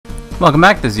Welcome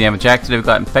back, this is Yamajac. Today we've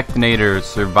got Infectonator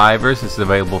Survivors. This is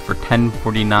available for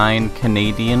 $10.49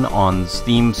 Canadian on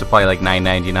Steam, so probably like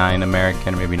 $9.99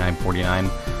 American, or maybe $9.49.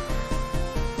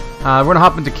 We're gonna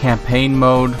hop into campaign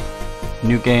mode.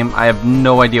 New game. I have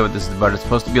no idea what this is about. It's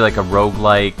supposed to be like a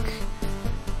roguelike,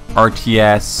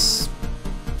 RTS,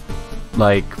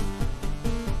 like,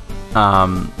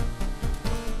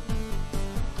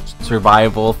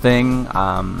 survival thing.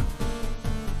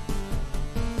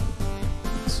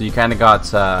 So you kind of got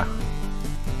you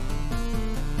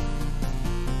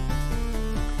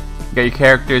got your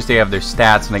characters. They have their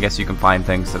stats, and I guess you can find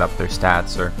things that up their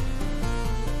stats or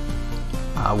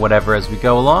whatever as we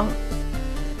go along.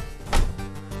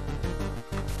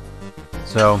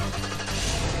 So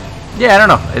yeah, I don't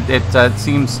know. It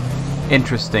seems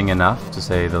interesting enough, to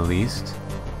say the least.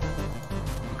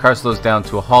 The car slows down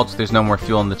to a halt. There's no more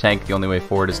fuel in the tank. The only way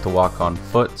forward is to walk on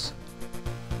foot.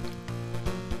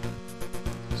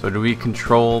 So do we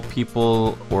control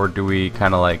people, or do we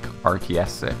kind of like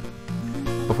RTS it?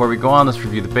 Before we go on, let's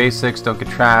review the basics. Don't get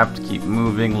trapped. Keep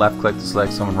moving. Left click to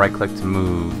select someone. Right click to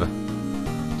move.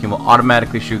 Team will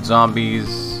automatically shoot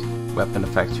zombies. Weapon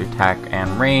affects your attack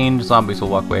and range. Zombies will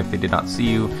walk away if they did not see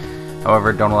you.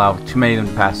 However, don't allow too many of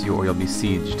them to pass you or you'll be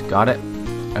sieged. Got it?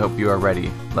 I hope you are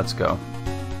ready. Let's go.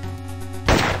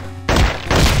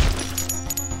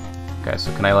 Okay,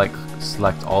 so can I like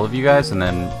select all of you guys and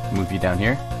then move you down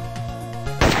here?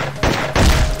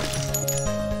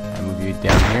 And move you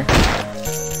down here.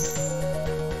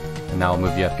 And now I'll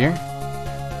move you up here.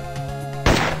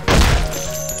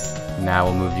 And now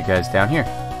we'll move you guys down here.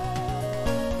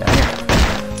 Down here.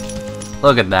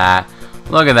 Look at that.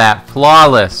 Look at that.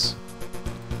 Flawless.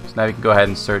 So now we can go ahead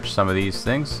and search some of these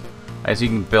things. Alright, so you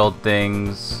can build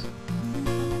things.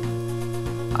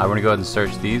 We're gonna go ahead and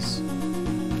search these.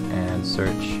 And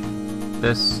search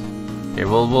this. Okay,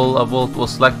 we'll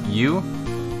select you.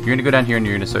 You're gonna go down here and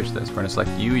you're gonna search this. We're gonna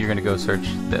select you. You're gonna go search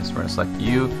this. We're gonna select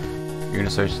you. You're gonna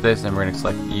search this, and we're gonna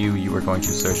select you. You are going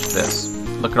to search this.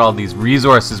 Look at all these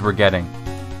resources we're getting.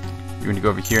 You're gonna go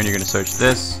over here and you're gonna search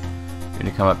this. You're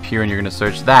gonna come up here and you're gonna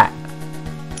search that.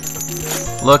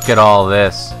 Look at all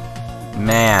this,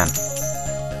 man.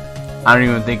 I don't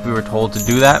even think we were told to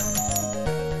do that,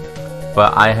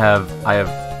 but I have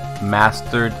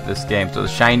mastered this game. So the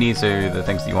shinies are the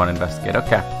things that you want to investigate.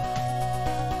 Okay.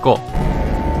 Cool.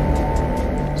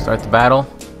 Start the battle.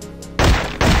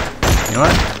 You know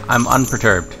what? I'm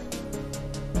unperturbed.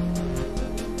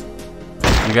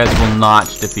 You guys will not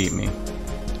defeat me.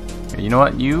 You know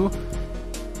what? You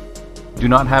do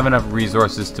not have enough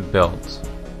resources to build.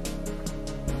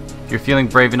 If you're feeling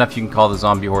brave enough, you can call the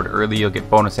zombie horde early. You'll get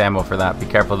bonus ammo for that. Be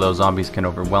careful, those zombies can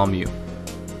overwhelm you.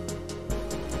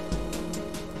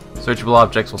 Searchable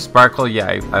objects will sparkle. Yeah,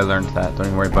 I learned that. Don't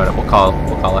even worry about it. We'll call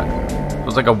it. It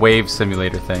was like a wave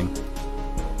simulator thing,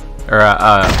 or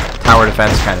a tower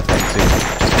defense kind of thing too. Which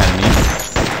is kind of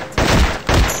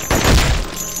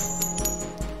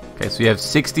neat. Okay, so we have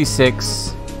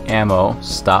 66 ammo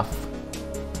stuff.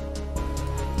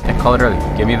 Yeah, call it early.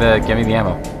 Give me the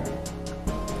ammo.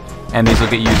 And these will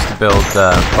get used to build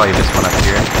probably this one up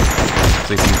here.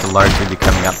 So they seem to largely be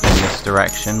coming up in this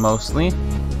direction mostly.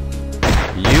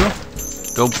 You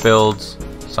go build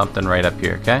something right up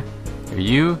here, okay?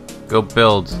 You go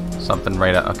build something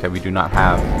right up. Okay, we do not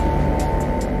have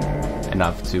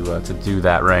enough to do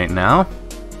that right now.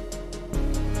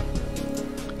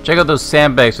 Check out those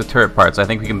sandbags with turret parts. I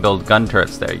think we can build gun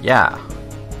turrets there. Yeah.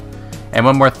 And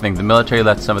one more thing, the military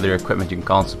left some of their equipment. You can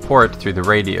call in support through the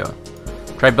radio.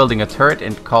 Try building a turret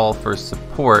and call for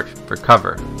support for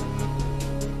cover.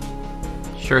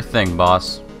 Sure thing,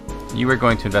 boss. You are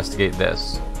going to investigate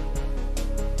this.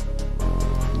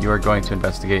 You are going to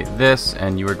investigate this,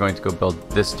 and you are going to go build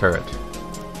this turret.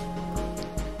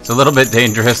 It's a little bit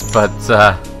dangerous, but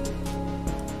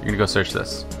you're gonna go search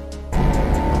this.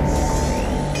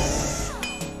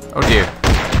 Oh dear.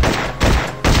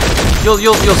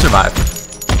 You'll survive.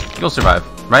 You'll survive,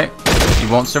 right? You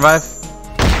won't survive?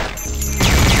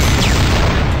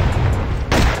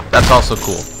 That's also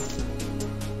cool.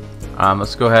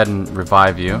 Let's go ahead and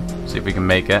revive you. See if we can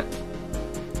make it.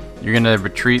 You're gonna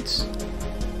retreat.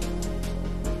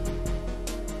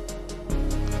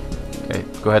 Okay,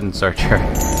 go ahead and search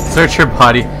her. Search her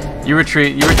body. You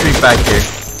retreat back here.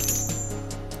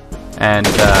 And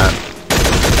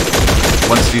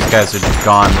once these guys are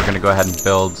gone, we're gonna go ahead and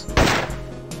build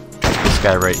this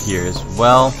guy right here as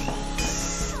well.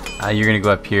 You're gonna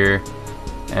go up here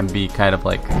and be kind of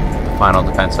like the final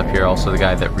defense up here. Also the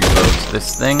guy that reloads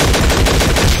this thing.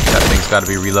 That thing's got to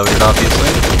be reloaded, obviously.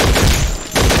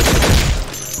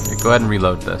 Okay, go ahead and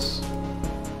reload this.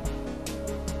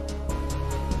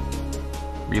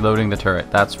 Reloading the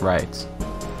turret. That's right.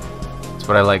 That's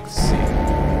what I like to see.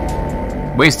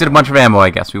 Wasted a bunch of ammo, I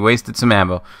guess. We wasted some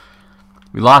ammo.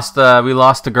 We lost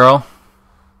a girl.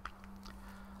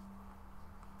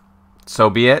 So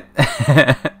be it.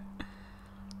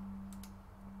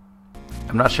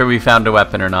 I'm not sure we found a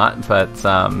weapon or not, but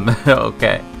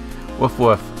okay. Woof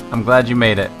woof. I'm glad you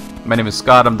made it. My name is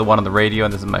Scott. I'm the one on the radio,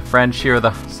 and this is my friend Shira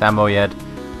the Samoyed.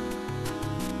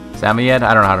 Samoyed?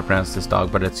 I don't know how to pronounce this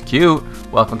dog, but it's cute.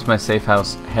 Welcome to my safe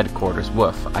house headquarters.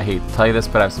 Woof. I hate to tell you this,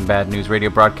 but I have some bad news. Radio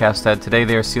broadcast said today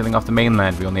they are sealing off the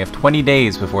mainland. We only have 20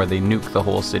 days before they nuke the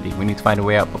whole city. We need to find a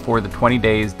way out before the 20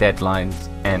 days deadline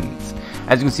ends.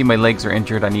 As you can see, my legs are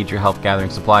injured. I need your help gathering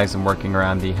supplies and working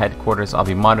around the headquarters. I'll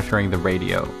be monitoring the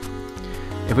radio.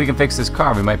 If we can fix this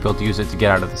car, we might be able to use it to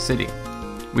get out of the city.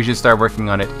 We should start working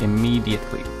on it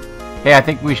immediately. Hey, I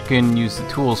think we can use the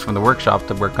tools from the workshop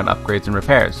to work on upgrades and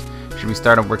repairs. Should we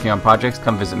start on working on projects?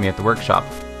 Come visit me at the workshop.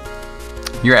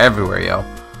 You're everywhere, yo.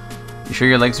 You sure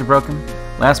your legs are broken?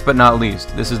 Last but not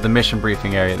least, this is the mission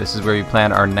briefing area. This is where we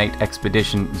plan our night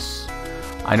expeditions.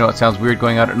 I know it sounds weird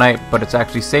going out at night, but it's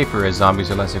actually safer as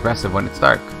zombies are less aggressive when it's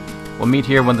dark. We'll meet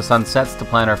here when the sun sets to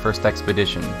plan our first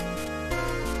expedition.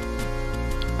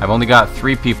 I've only got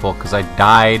 3 people because I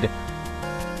died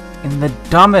in the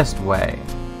dumbest way.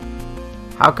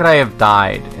 How could I have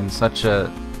died in such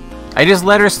a... I just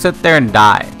let her sit there and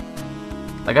die.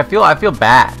 Like, I feel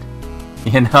bad.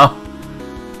 You know?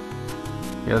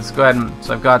 Yeah, let's go ahead and...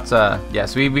 So I've got... yeah,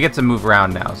 so we get to move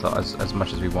around now so as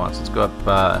much as we want. So let's go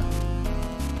up...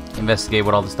 investigate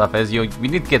what all the stuff is. We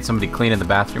need to get somebody clean in the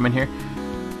bathroom in here.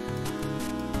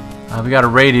 We got a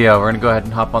radio. We're going to go ahead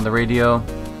and hop on the radio.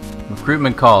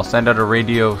 Recruitment call. Send out a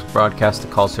radio broadcast to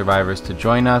call survivors to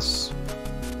join us.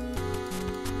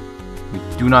 We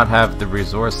do not have the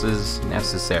resources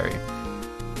necessary.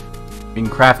 We can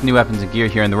craft new weapons and gear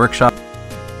here in the workshop.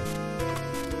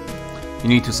 You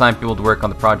need to assign people to work on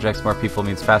the projects. More people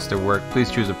means faster work.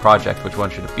 Please choose a project. Which one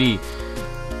should it be?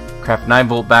 Craft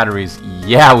 9-volt batteries.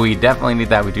 Yeah, we definitely need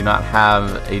that. We do not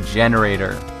have a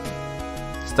generator.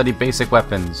 Study basic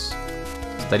weapons.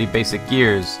 Study basic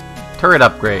gears. Turret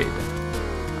upgrade.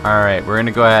 Alright, we're going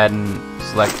to go ahead and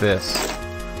select this.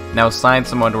 Now assign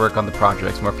someone to work on the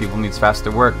projects. More people means faster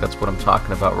work. That's what I'm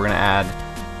talking about. We're going to add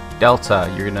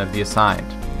Delta. You're going to be assigned.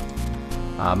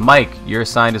 Mike, you're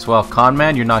assigned as well.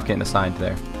 Conman, you're not getting assigned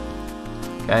there.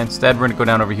 Okay, instead we're going to go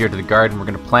down over here to the garden. We're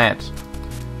going to plant.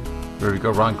 Where we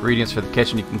go, raw ingredients for the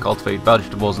kitchen. You can cultivate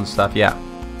vegetables and stuff. Yeah.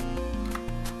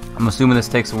 I'm assuming this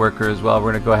takes a worker as well.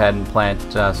 We're going to go ahead and plant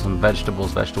some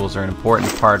vegetables. Vegetables are an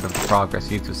important part of the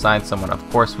progress. You need to assign someone. Of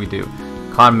course we do.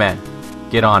 Conman,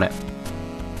 get on it.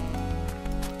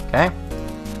 Okay?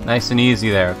 Nice and easy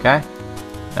there, okay?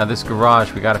 Now this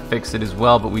garage, we gotta fix it as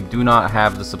well, but we do not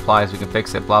have the supplies we can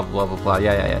fix it. Blah, blah, blah, blah.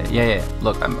 Yeah.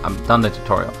 Look, I'm done the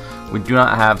tutorial. We do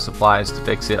not have supplies to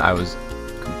fix it. I was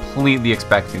completely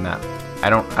expecting that. I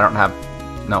don't have...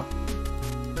 No.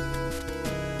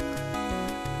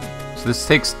 So this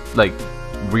takes, like,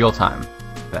 real time,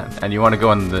 then. And you want to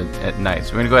go in at night.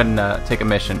 So we're gonna go ahead and take a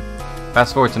mission.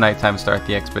 Fast forward to nighttime, start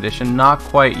the expedition. Not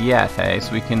quite yet, hey?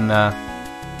 So we can...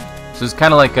 So it's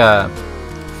kind of like a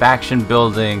faction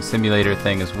building simulator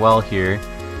thing as well here.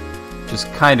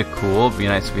 Just kind of cool. It'd be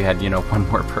nice if we had, you know, one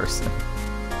more person.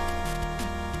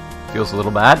 Feels a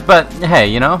little bad, but hey,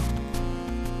 you know.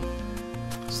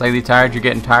 Slightly tired, you're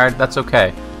getting tired, that's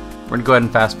okay. We're gonna go ahead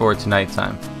and fast forward to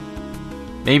nighttime.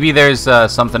 Maybe there's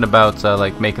something about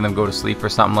like making them go to sleep or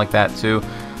something like that too.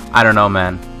 I don't know,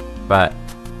 man. But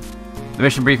the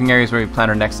mission briefing area is where we plan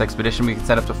our next expedition. We can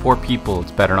set up to 4 people.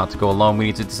 It's better not to go alone. We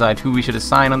need to decide who we should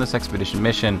assign on this expedition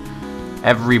mission.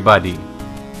 Everybody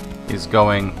is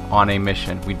going on a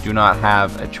mission. We do not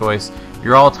have a choice.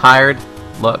 You're all tired.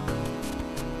 Look.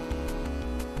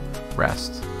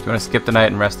 Rest. Do you want to skip the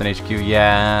night and rest in HQ?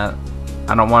 Yeah.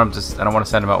 I don't want to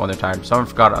send them out when they're tired. Someone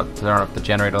forgot to turn off the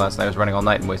generator last night. I was running all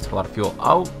night and wasted a lot of fuel.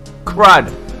 Oh,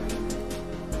 crud!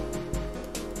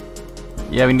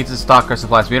 Yeah, we need to stock our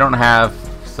supplies. We don't have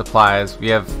supplies. We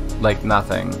have, like,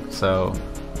 nothing. So,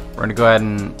 we're going to go ahead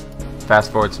and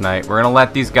fast forward tonight. We're going to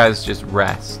let these guys just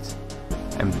rest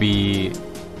and be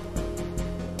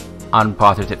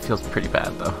unbothered. It feels pretty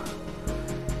bad, though.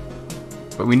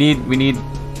 But we need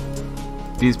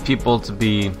these people to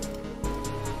be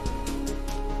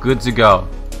good to go.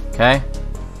 Okay?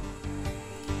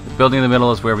 The building in the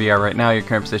middle is where we are right now. Your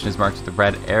current position is marked with the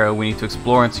red arrow. We need to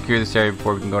explore and secure this area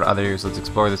before we can go to other areas. Let's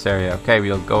explore this area. Okay,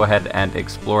 we'll go ahead and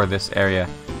explore this area.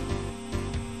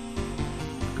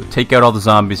 Go take out all the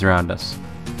zombies around us.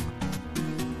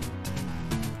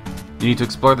 You need to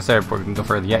explore this area before we can go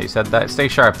further. Yeah, you said that. Stay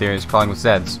sharp. The area is crawling with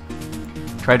Zeds.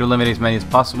 Try to eliminate as many as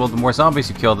possible. The more zombies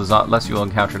you kill, the less you will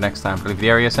encounter next time. To leave the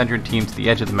area, send your team to the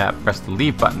edge of the map. Press the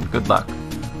leave button. Good luck.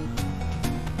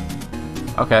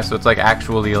 Okay, so it's like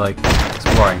actually like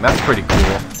exploring. That's pretty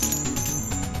cool.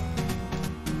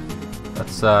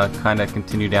 Let's kind of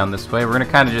continue down this way. We're going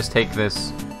to kind of just take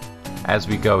this as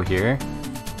we go here.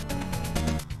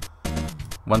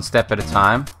 One step at a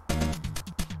time.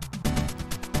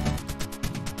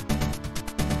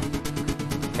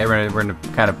 Okay, we're gonna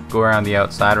kind of go around the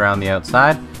outside,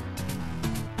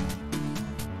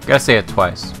 Gotta say it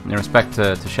twice, in respect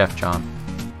to Chef John.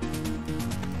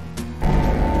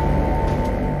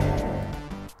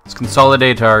 Let's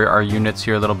consolidate our units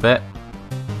here a little bit.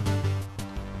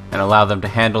 And allow them to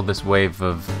handle this wave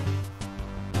of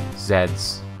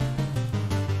Zeds.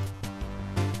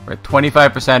 We're at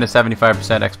 25% to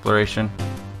 75% exploration.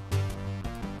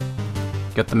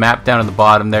 Got the map down at the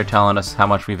bottom there telling us how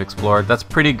much we've explored. That's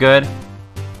pretty good.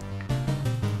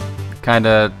 Kind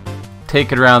of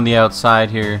take it around the outside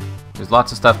here. There's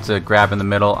lots of stuff to grab in the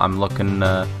middle. I'm looking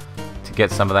to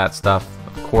get some of that stuff,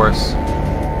 of course.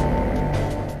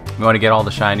 We want to get all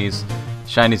the shinies.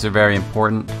 Shinies are very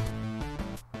important.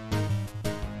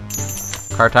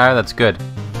 Car tire, that's good.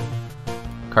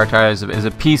 Car tire is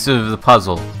a piece of the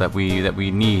puzzle that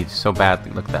we need so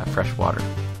badly. Look at that fresh water.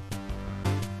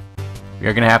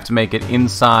 You're going to have to make it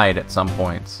inside at some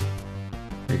points.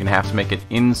 You're going to have to make it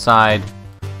inside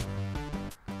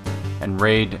and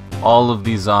raid all of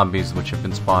these zombies which have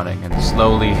been spawning and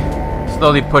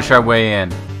slowly push our way in.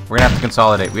 We're going to have to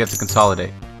consolidate. We have to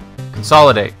consolidate.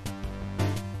 Consolidate!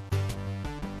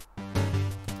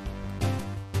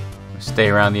 Stay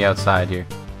around the outside here.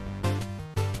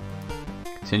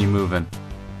 Continue moving.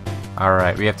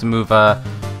 Alright, we have to move, we have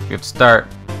to start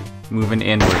moving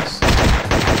inwards.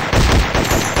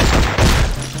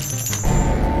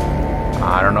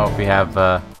 I don't know if we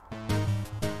have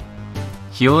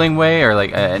healing way or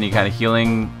like any kind of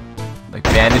healing, like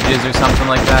bandages or something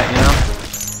like that, you know?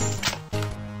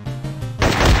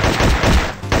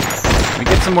 Can we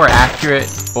get some more accurate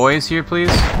boys here,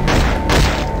 please?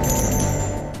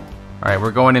 Alright,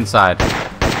 we're going inside.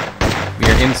 We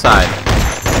are inside.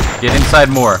 Get inside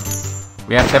more.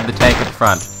 We have to have the tank at the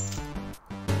front.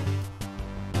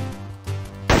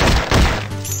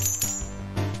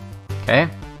 Okay.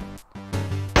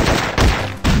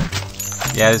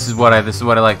 Yeah, this is what I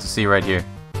like to see right here.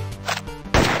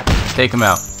 Take him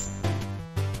out.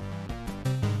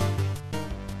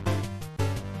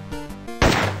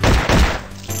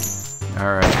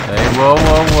 All right. Hey,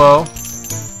 whoa.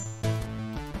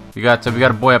 We got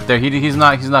a boy up there. He's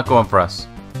not going for us.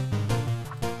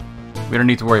 We don't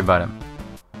need to worry about him.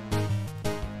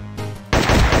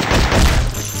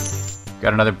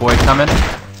 Got another boy coming.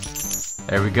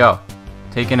 There we go.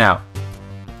 Taken out.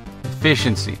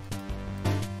 Efficiency.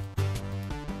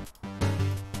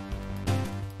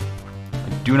 I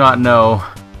do not know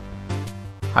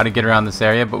how to get around this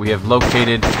area, but we have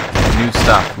located new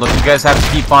stuff. Look, you guys have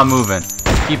to keep on moving.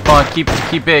 Keep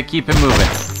it moving.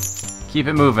 Keep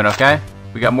it moving, okay?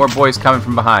 We got more boys coming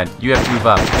from behind. You have to move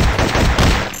up.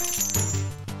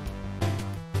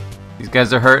 These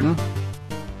guys are hurting.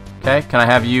 Okay, can I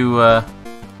have you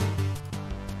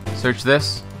search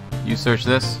this? You search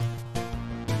this.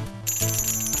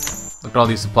 Look at all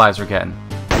these supplies we're getting.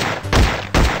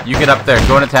 You get up there.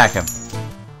 Go and attack him.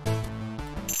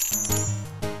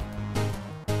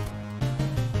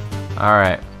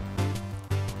 Alright.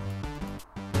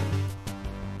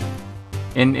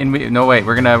 No, wait,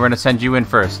 we're gonna send you in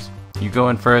first. You go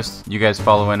in first, you guys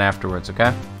follow in afterwards,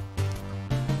 okay?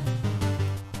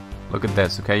 Look at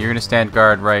this, okay? You're gonna stand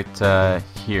guard right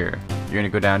here. You're gonna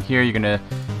go down here, you're gonna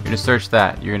search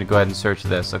that. You're gonna go ahead and search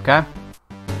this, okay?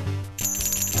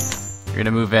 You're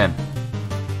gonna move in.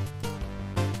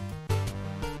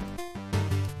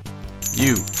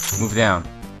 You move down.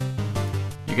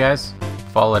 You guys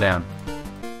follow down.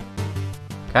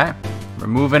 Okay? We're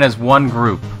moving as one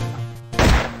group.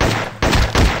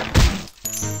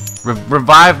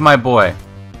 Revive my boy.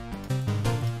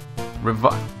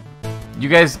 You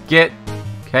guys get...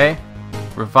 Okay?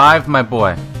 Revive my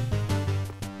boy.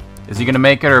 Is he gonna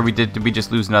make it, or did we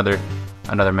just lose another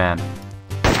man?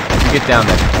 You get down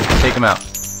there. Take him out.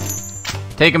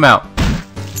 Take him out.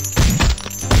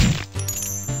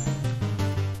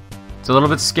 It's a little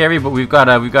bit scary, but we've got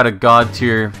a god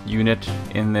tier unit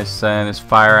in this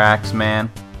fire axe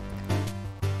man.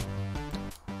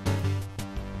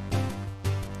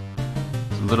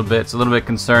 It's a little bit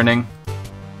concerning.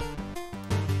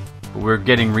 But we're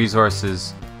getting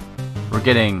resources. We're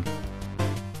getting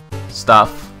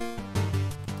stuff.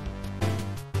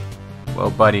 Well,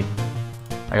 buddy,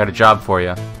 I got a job for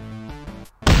you.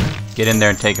 Get in there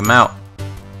and take them out.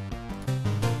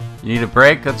 You need a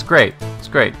break? That's great. That's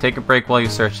great. Take a break while you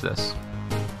search this.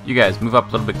 You guys, move up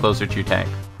a little bit closer to your tank.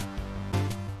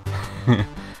 You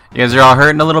guys are all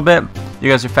hurting a little bit. You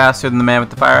guys are faster than the man with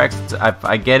the fire axe.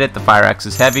 I get it. The fire axe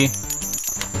is heavy.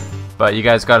 But you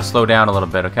guys got to slow down a little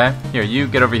bit, okay? Here, you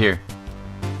get over here.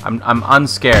 I'm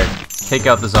unscared. Take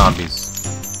out the zombies.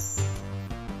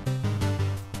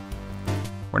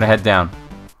 We're gonna head down.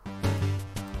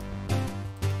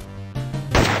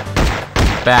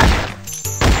 Back.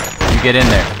 You get in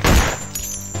there.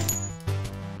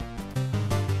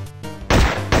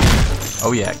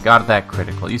 Oh yeah, got that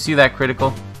critical. You see that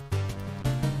critical?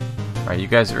 Alright, you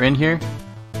guys are in here.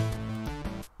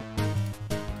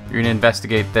 You're gonna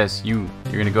investigate this. You're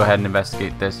gonna go ahead and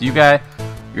investigate this. You guy,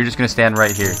 you're just gonna stand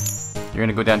right here. You're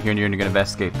gonna go down here and you're gonna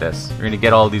investigate this. You're gonna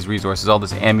get all these resources, all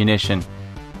this ammunition,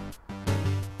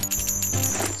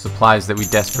 supplies that we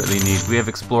desperately need. We have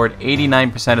explored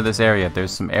 89% of this area.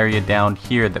 There's some area down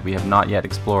here that we have not yet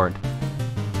explored.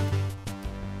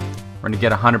 We're gonna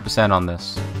get 100% on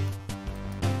this.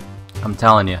 I'm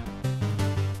telling you.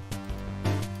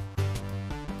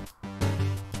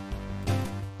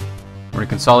 We're gonna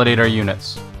consolidate our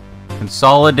units.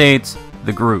 Consolidate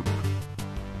the group.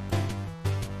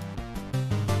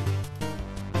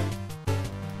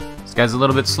 This guy's a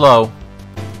little bit slow.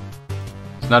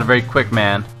 He's not a very quick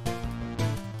man.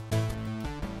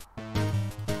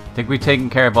 I think we've taken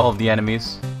care of all of the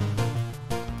enemies.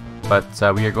 But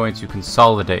we are going to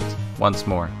consolidate once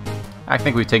more. I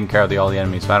think we've taken care of all the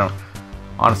enemies, so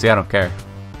honestly, I don't care.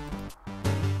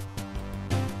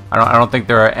 I don't think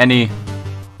there are any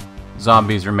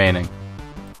zombies remaining.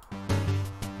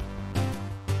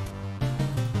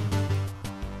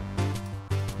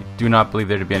 I do not believe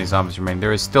there to be any zombies remaining.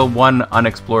 There is still one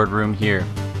unexplored room here.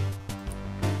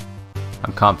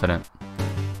 I'm confident.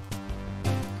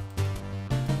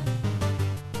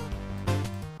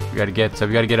 We gotta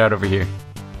get out over here.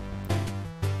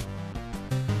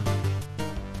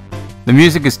 The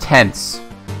music is tense.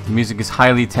 The music is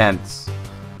highly tense.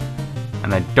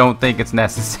 And I don't think it's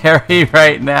necessary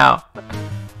right now.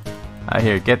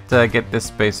 Here, get this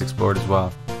space explored as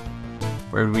well.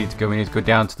 Where do we need to go? We need to go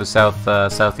down to the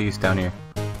southeast down here.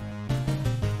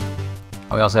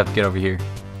 Oh, we also have to get over here.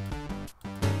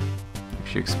 We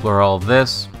should explore all of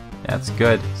this. That's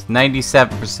good. It's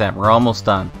 97%. We're almost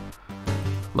done.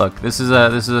 Look, this is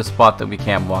a spot that we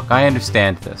can't walk. I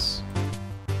understand this.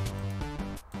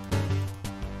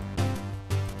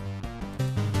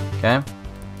 Okay,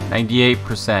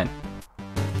 98%.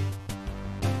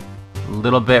 A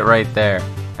little bit right there,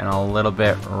 and a little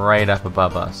bit right up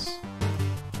above us.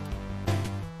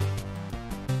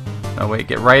 No, wait,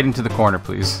 get right into the corner,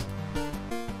 please.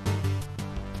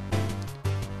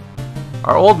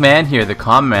 Our old man here, the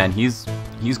comm man, he's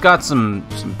got some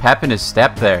pep in his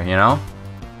step there, you know?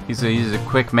 He's a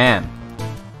quick man.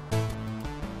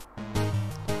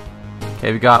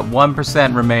 Okay, we got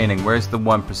 1% remaining. Where's the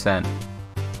 1%?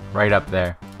 Right up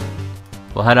there.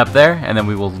 We'll head up there, and then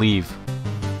we will leave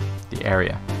the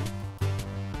area.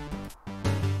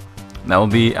 And that will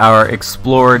be our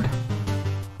explored.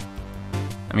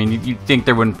 I mean, you'd think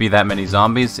there wouldn't be that many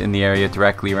zombies in the area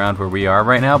directly around where we are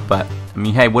right now, but I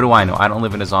mean, hey, what do I know? I don't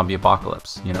live in a zombie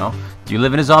apocalypse, you know? Do you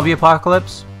live in a zombie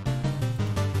apocalypse?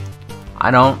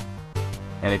 I don't.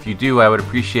 And if you do, I would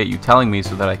appreciate you telling me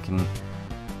so that I can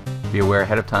be aware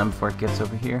ahead of time before it gets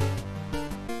over here.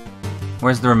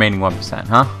 Where's the remaining 1%,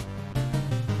 huh?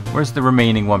 Where's the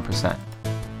remaining 1%?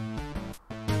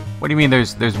 What do you mean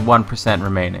there's 1%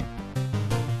 remaining?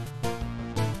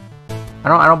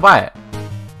 I don't buy it.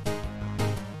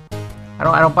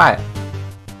 I don't buy it.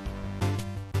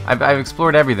 I've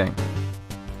explored everything.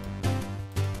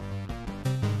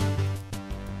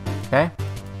 Okay?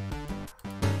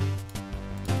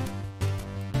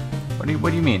 What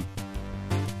do you mean?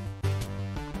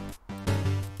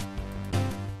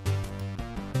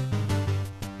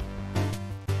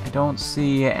 I don't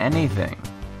see anything.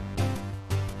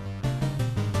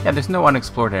 Yeah, there's no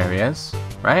unexplored areas,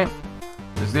 right?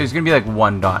 There's gonna be like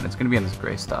one dot. It's gonna be in this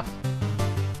gray stuff.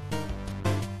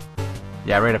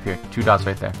 Yeah, right up here. 2 dots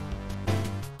right there.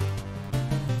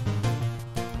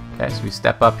 Okay, so we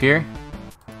step up here.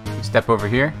 We step over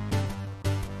here.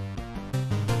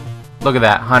 Look at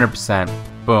that, 100%.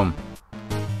 Boom.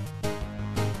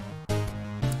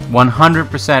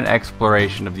 100%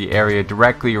 exploration of the area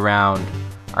directly around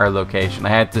our location. I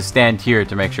had to stand here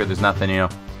to make sure there's nothing, you know,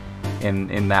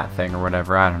 in that thing or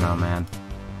whatever. I don't know, man.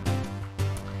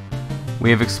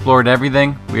 We have explored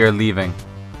everything. We are leaving.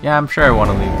 Yeah, I'm sure I want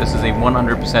to leave. This is a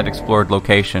 100% explored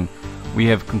location. We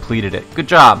have completed it. Good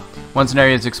job. Once an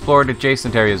area is explored,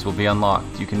 adjacent areas will be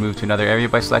unlocked. You can move to another area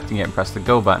by selecting it and press the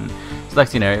Go button.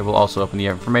 Selecting an area will also open the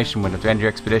information window. To end your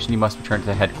expedition, you must return to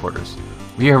the headquarters.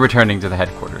 We are returning to the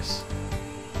headquarters.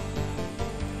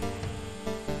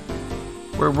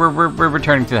 We're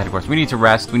returning to the headquarters. We need to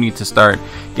rest. We need to start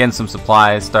getting some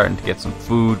supplies, starting to get some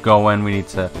food going. We need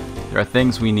to... There are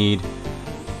things we need.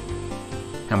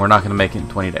 And we're not going to make it in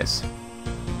 20 days.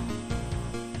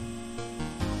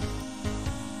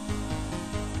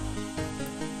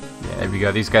 Yeah, there we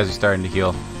go. These guys are starting to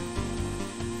heal.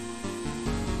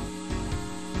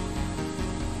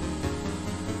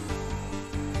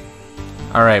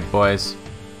 Alright, boys.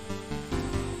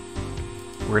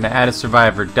 We're going to add a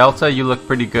survivor. Delta, you look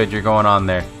pretty good. You're going on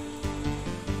there.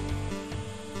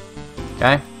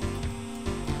 Okay?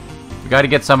 We got to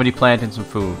get somebody planting some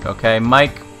food. Okay,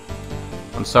 Mike.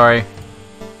 I'm sorry.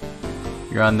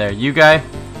 You're on there. You guy.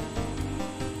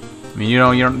 I mean, we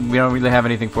don't really have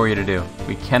anything for you to do.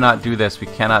 We cannot do this. We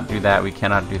cannot do that. We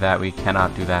cannot do that. We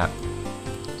cannot do that.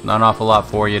 There's not an awful lot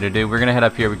for you to do. We're gonna head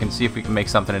up here. We can see if we can make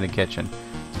something in the kitchen.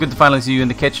 It's good to finally see you in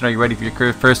the kitchen. Are you ready for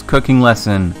your first cooking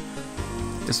lesson?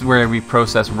 This is where we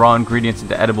process raw ingredients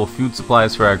into edible food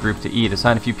supplies for our group to eat.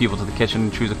 Assign a few people to the kitchen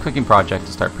and choose a cooking project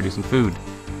to start producing food.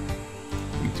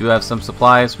 We do have some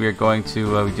supplies. We are going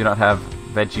to. We do not have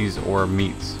veggies or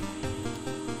meats.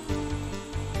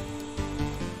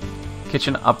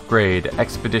 Kitchen upgrade,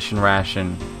 expedition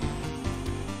ration.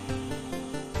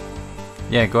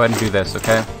 Yeah, go ahead and do this,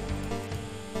 okay?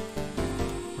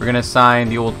 We're gonna assign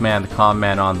the old man, the calm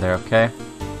man, on there, okay?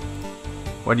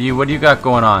 What do you got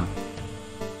going on?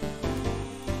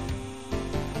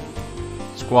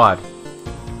 Squad.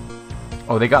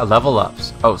 Oh, they got level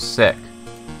ups. Oh, sick.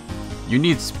 You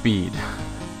need speed.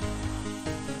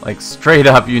 Like, straight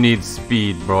up, you need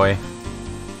speed, boy.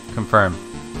 Confirm.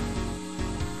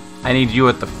 I need you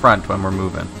at the front when we're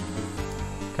moving.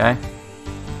 Okay?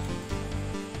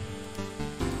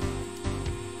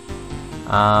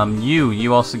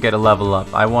 You also get a level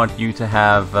up. I want you to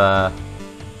have,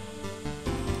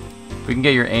 if we can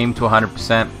get your aim to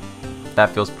 100%,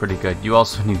 that feels pretty good. You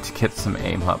also need to get some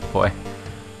aim up, boy.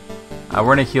 We're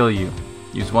gonna heal you.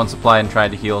 Use one supply and try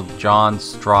to heal John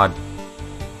Strad.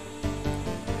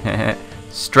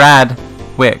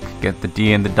 Stradwick. Get the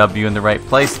D and the W in the right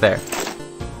place there.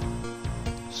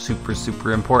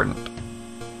 Super important.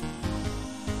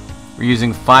 We're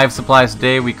using 5 supplies a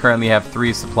day. We currently have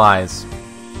 3 supplies.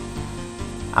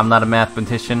 I'm not a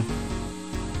mathematician.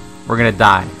 We're gonna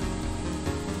die.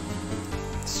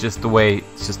 It's just the way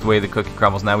the cookie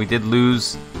crumbles. Now, we did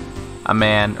lose a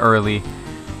man early,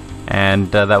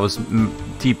 and that was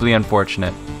deeply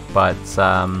unfortunate. But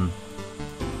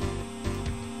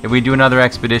if we do another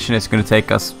expedition, it's going to take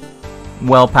us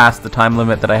well past the time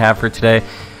limit that I have for today.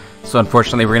 So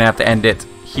unfortunately, we're going to have to end it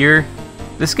here.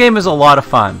 This game is a lot of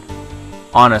fun.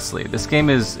 Honestly, this game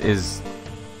is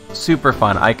super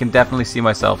fun. I can definitely see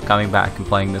myself coming back and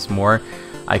playing this more.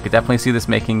 I could definitely see this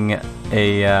making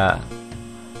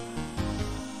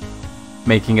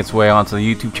its way onto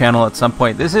the YouTube channel at some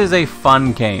point. This is a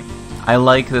fun game. I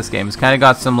like this game. It's kind of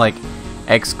got some like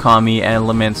XCOM-y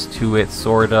elements to it,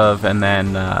 sort of, and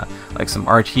then like some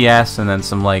RTS, and then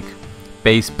some like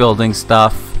base building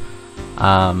stuff.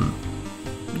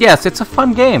 Yes, it's a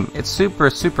fun game. It's super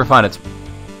fun. It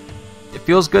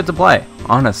feels good to play,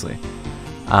 honestly.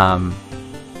 The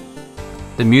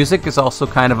music is also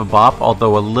kind of a bop,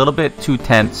 although a little bit too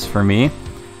tense for me.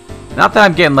 Not that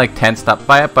I'm getting like tensed up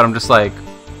by it, but I'm just like,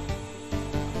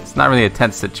 it's not really a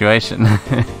tense situation.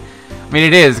 I mean,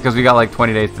 it is, because we got like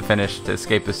 20 days to finish to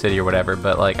escape the city or whatever,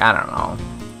 but like, I don't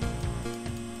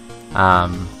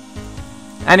know.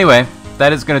 Anyway,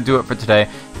 that is going to do it for today.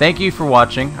 Thank you for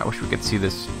watching. I wish we could see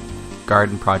this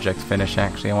garden project finish,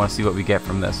 actually. I want to see what we get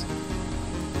from this.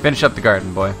 Finish up the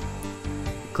garden, boy.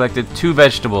 Collected 2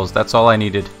 vegetables. That's all I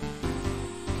needed.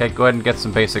 Okay, go ahead and get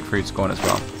some basic fruits going as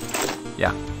well.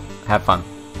 Yeah, have fun.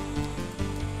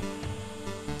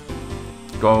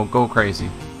 Go crazy,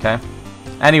 okay?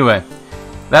 Anyway,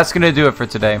 that's going to do it for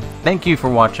today. Thank you for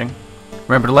watching.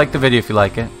 Remember to like the video if you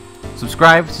like it.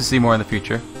 Subscribe to see more in the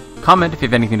future. Comment if you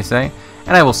have anything to say.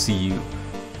 And I will see you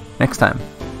next time.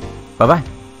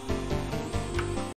 Bye-bye.